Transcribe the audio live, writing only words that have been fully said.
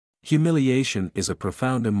Humiliation is a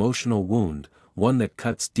profound emotional wound, one that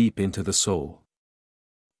cuts deep into the soul.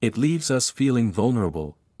 It leaves us feeling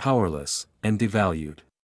vulnerable, powerless, and devalued.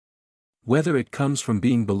 Whether it comes from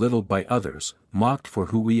being belittled by others, mocked for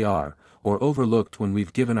who we are, or overlooked when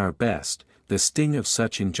we've given our best, the sting of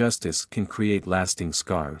such injustice can create lasting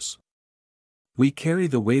scars. We carry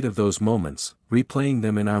the weight of those moments, replaying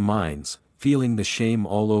them in our minds, feeling the shame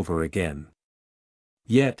all over again.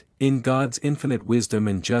 Yet, in God's infinite wisdom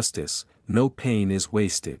and justice, no pain is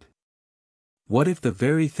wasted. What if the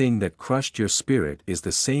very thing that crushed your spirit is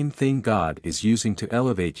the same thing God is using to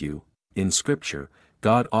elevate you? In Scripture,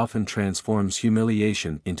 God often transforms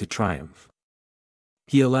humiliation into triumph.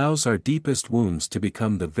 He allows our deepest wounds to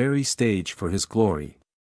become the very stage for His glory.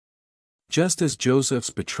 Just as Joseph's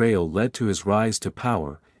betrayal led to his rise to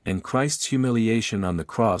power, and Christ's humiliation on the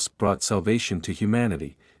cross brought salvation to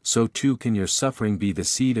humanity, so too can your suffering be the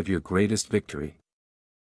seed of your greatest victory.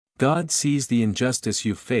 God sees the injustice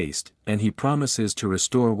you've faced, and He promises to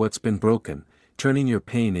restore what's been broken, turning your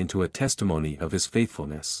pain into a testimony of His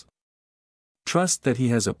faithfulness. Trust that He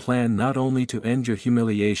has a plan not only to end your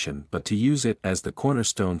humiliation but to use it as the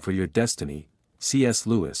cornerstone for your destiny. C.s.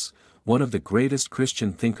 Lewis, one of the greatest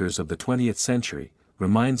Christian thinkers of the 20th century,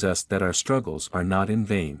 reminds us that our struggles are not in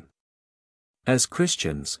vain. As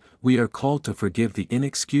Christians, we are called to forgive the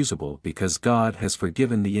inexcusable because God has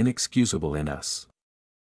forgiven the inexcusable in us.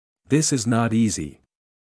 This is not easy.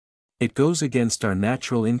 It goes against our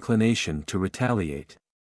natural inclination to retaliate,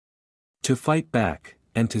 to fight back,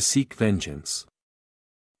 and to seek vengeance.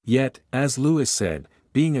 Yet, as Lewis said,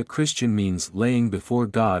 being a Christian means laying before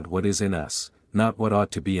God what is in us, not what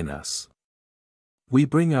ought to be in us. We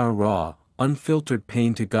bring our raw, unfiltered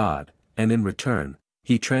pain to God, and in return,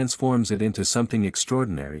 He transforms it into something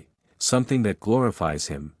extraordinary, something that glorifies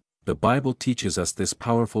Him. The Bible teaches us this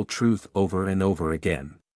powerful truth over and over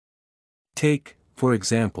again. Take, for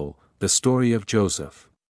example, the story of Joseph.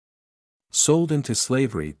 Sold into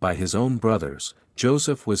slavery by his own brothers,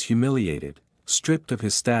 Joseph was humiliated, stripped of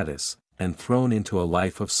his status, and thrown into a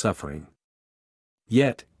life of suffering.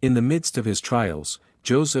 Yet, in the midst of his trials,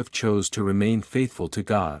 Joseph chose to remain faithful to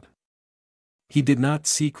God. He did not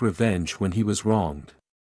seek revenge when he was wronged.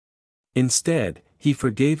 Instead, he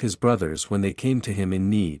forgave his brothers when they came to him in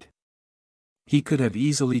need. He could have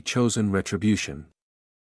easily chosen retribution.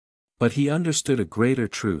 But he understood a greater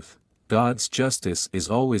truth: God's justice is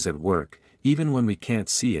always at work, even when we can't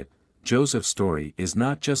see it. Joseph's story is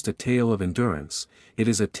not just a tale of endurance, it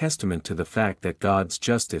is a testament to the fact that God's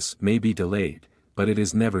justice may be delayed, but it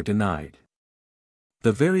is never denied.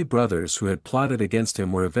 The very brothers who had plotted against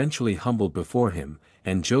him were eventually humbled before him,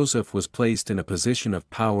 and Joseph was placed in a position of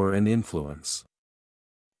power and influence.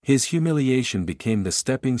 His humiliation became the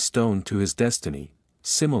stepping stone to his destiny.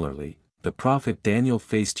 Similarly, the prophet Daniel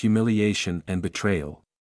faced humiliation and betrayal.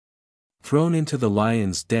 Thrown into the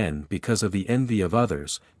lion's den because of the envy of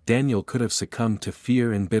others, Daniel could have succumbed to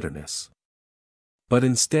fear and bitterness. But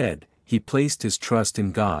instead, he placed his trust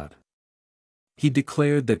in God. He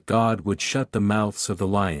declared that God would shut the mouths of the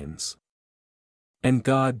lions. And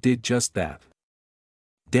God did just that.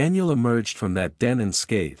 Daniel emerged from that den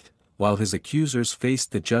unscathed, while his accusers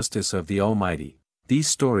faced the justice of the Almighty. These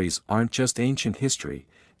stories aren't just ancient history,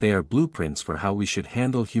 they are blueprints for how we should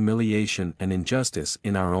handle humiliation and injustice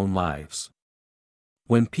in our own lives.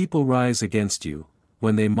 When people rise against you,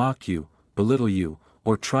 when they mock you, belittle you,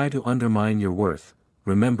 or try to undermine your worth,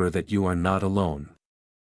 remember that you are not alone.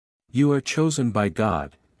 You are chosen by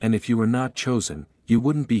God, and if you were not chosen, you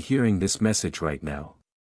wouldn't be hearing this message right now.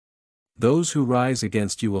 Those who rise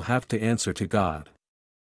against you will have to answer to God.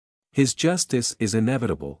 His justice is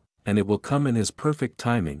inevitable, and it will come in His perfect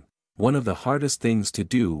timing. One of the hardest things to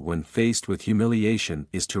do when faced with humiliation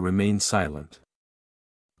is to remain silent.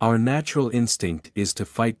 Our natural instinct is to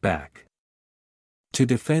fight back, to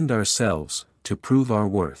defend ourselves, to prove our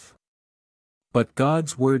worth. But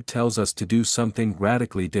God's word tells us to do something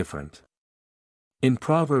radically different. In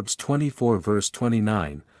Proverbs 24 verse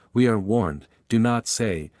 29, we are warned, "Do not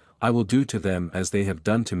say, I will do to them as they have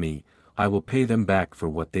done to me, I will pay them back for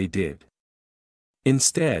what they did."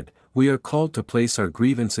 Instead, we are called to place our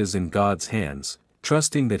grievances in God's hands,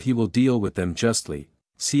 trusting that He will deal with them justly.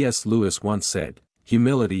 C.s. Lewis once said,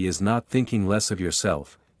 "Humility is not thinking less of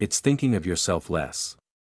yourself, it's thinking of yourself less."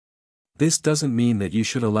 This doesn't mean that you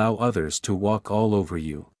should allow others to walk all over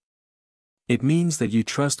you. It means that you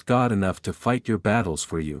trust God enough to fight your battles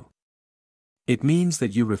for you. It means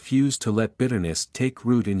that you refuse to let bitterness take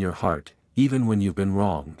root in your heart, even when you've been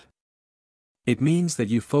wronged. It means that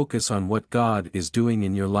you focus on what God is doing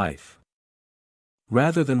in your life.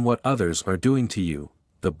 Rather than what others are doing to you,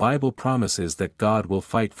 the Bible promises that God will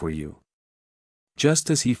fight for you. Just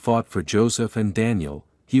as he fought for Joseph and Daniel,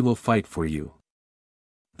 he will fight for you.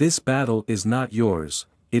 This battle is not yours,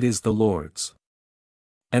 it is the Lord's.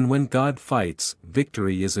 And when God fights,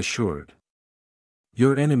 victory is assured.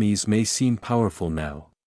 Your enemies may seem powerful now.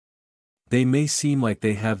 They may seem like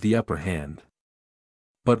they have the upper hand.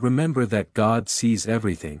 But remember that God sees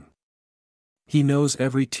everything. He knows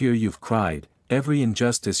every tear you've cried, every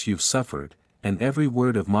injustice you've suffered, and every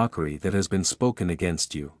word of mockery that has been spoken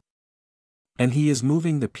against you. And he is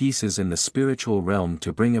moving the pieces in the spiritual realm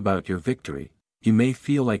to bring about your victory. You may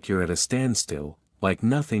feel like you're at a standstill, like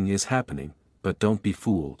nothing is happening, but don't be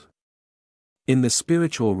fooled. In the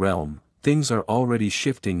spiritual realm, things are already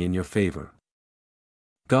shifting in your favor.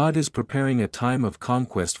 God is preparing a time of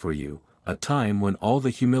conquest for you, a time when all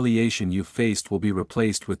the humiliation you've faced will be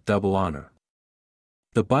replaced with double honor.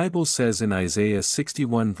 The Bible says in Isaiah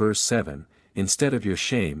 61 verse 7, "Instead of your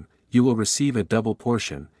shame, you will receive a double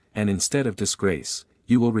portion, and instead of disgrace,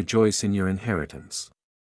 you will rejoice in your inheritance."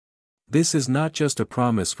 This is not just a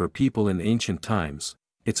promise for people in ancient times,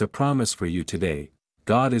 it's a promise for you today.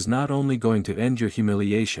 God is not only going to end your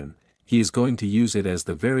humiliation, he is going to use it as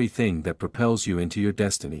the very thing that propels you into your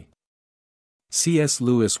destiny. C.s.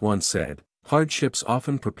 Lewis once said, "Hardships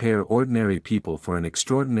often prepare ordinary people for an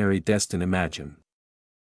extraordinary destiny. Imagine.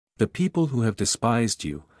 The people who have despised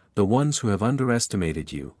you, the ones who have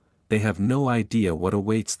underestimated you, they have no idea what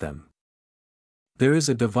awaits them. There is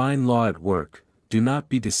a divine law at work, do not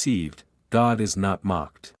be deceived, God is not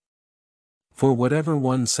mocked. For whatever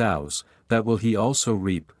one sows, that will he also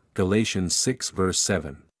reap," Galatians 6 verse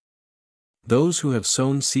 7. Those who have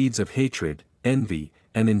sown seeds of hatred, envy,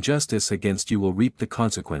 and injustice against you will reap the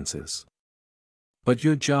consequences. But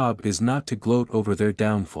your job is not to gloat over their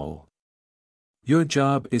downfall. Your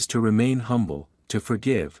job is to remain humble, to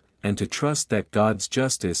forgive, and to trust that God's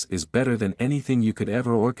justice is better than anything you could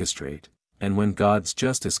ever orchestrate, and when God's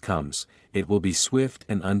justice comes, it will be swift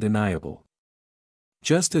and undeniable.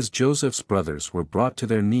 Just as Joseph's brothers were brought to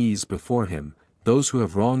their knees before him, those who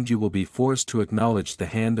have wronged you will be forced to acknowledge the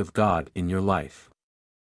hand of God in your life.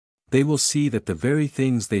 They will see that the very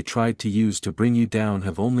things they tried to use to bring you down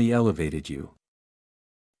have only elevated you.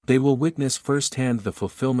 They will witness firsthand the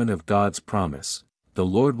fulfillment of God's promise. The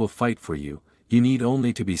Lord will fight for you, you need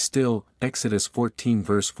only to be still. Exodus 14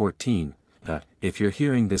 verse 14. If you're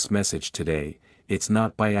hearing this message today, it's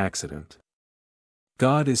not by accident.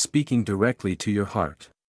 God is speaking directly to your heart.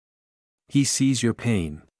 He sees your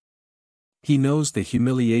pain. He knows the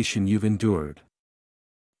humiliation you've endured.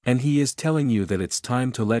 And he is telling you that it's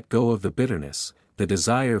time to let go of the bitterness, the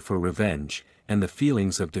desire for revenge, and the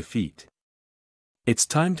feelings of defeat. It's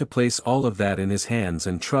time to place all of that in his hands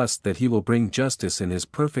and trust that he will bring justice in his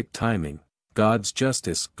perfect timing. God's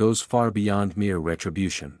justice goes far beyond mere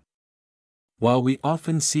retribution. While we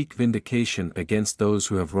often seek vindication against those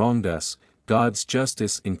who have wronged us, God's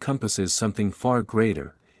justice encompasses something far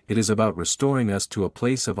greater. It is about restoring us to a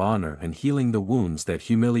place of honor and healing the wounds that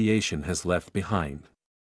humiliation has left behind.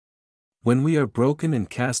 When we are broken and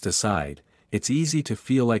cast aside, it's easy to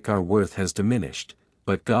feel like our worth has diminished,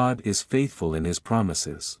 but God is faithful in his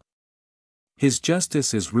promises. His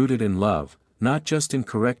justice is rooted in love, not just in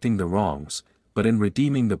correcting the wrongs, but in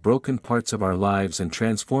redeeming the broken parts of our lives and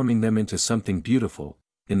transforming them into something beautiful.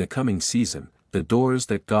 In the coming season, the doors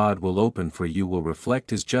that God will open for you will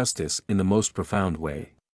reflect his justice in the most profound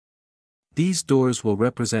way. These doors will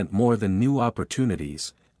represent more than new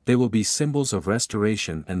opportunities, they will be symbols of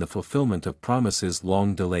restoration and the fulfillment of promises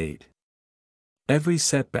long delayed. Every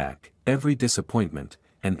setback, every disappointment,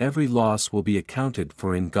 and every loss will be accounted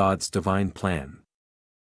for in God's divine plan.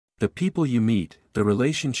 The people you meet, the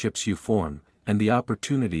relationships you form, and the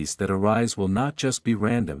opportunities that arise will not just be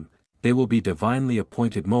random, they will be divinely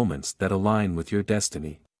appointed moments that align with your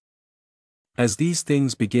destiny. As these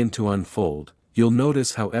things begin to unfold, you'll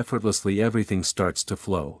notice how effortlessly everything starts to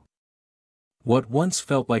flow. What once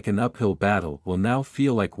felt like an uphill battle will now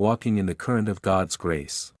feel like walking in the current of God's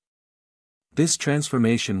grace. This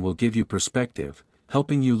transformation will give you perspective,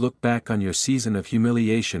 helping you look back on your season of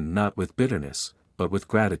humiliation not with bitterness, but with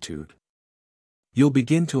gratitude. You'll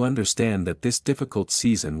begin to understand that this difficult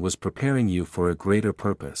season was preparing you for a greater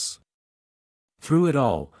purpose. Through it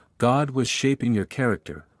all, God was shaping your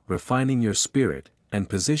character, refining your spirit, and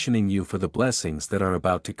positioning you for the blessings that are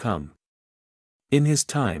about to come. In his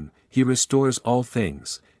time, he restores all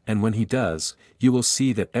things, and when he does, you will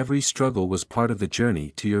see that every struggle was part of the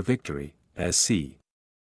journey to your victory. As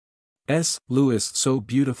c.s. Lewis so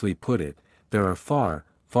beautifully put it, there are far,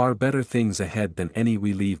 far better things ahead than any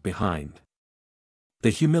we leave behind. The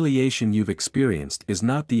humiliation you've experienced is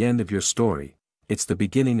not the end of your story, it's the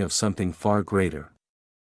beginning of something far greater.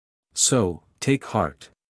 So, take heart.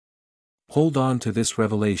 Hold on to this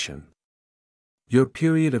revelation. Your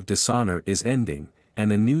period of dishonor is ending,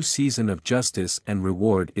 and a new season of justice and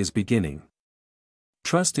reward is beginning.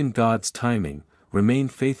 Trust in God's timing, remain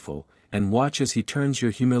faithful, and watch as He turns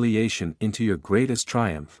your humiliation into your greatest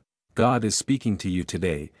triumph. God is speaking to you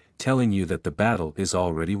today, telling you that the battle is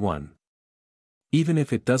already won. Even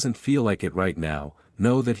if it doesn't feel like it right now,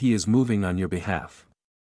 know that He is moving on your behalf.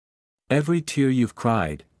 Every tear you've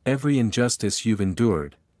cried, every injustice you've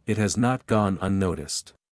endured, it has not gone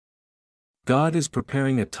unnoticed. God is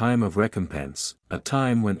preparing a time of recompense, a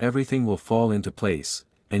time when everything will fall into place,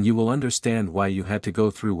 and you will understand why you had to go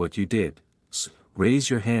through what you did. Raise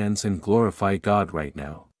your hands and glorify God right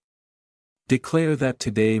now. Declare that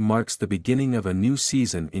today marks the beginning of a new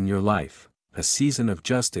season in your life, a season of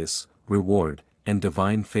justice, reward, and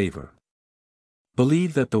divine favor.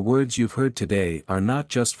 Believe that the words you've heard today are not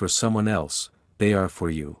just for someone else, they are for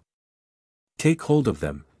you. Take hold of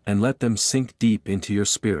them, and let them sink deep into your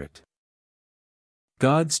spirit.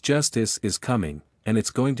 God's justice is coming, and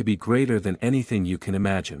it's going to be greater than anything you can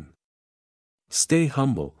imagine. Stay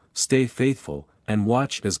humble, stay faithful, and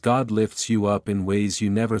watch as God lifts you up in ways you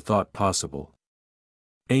never thought possible.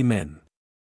 Amen.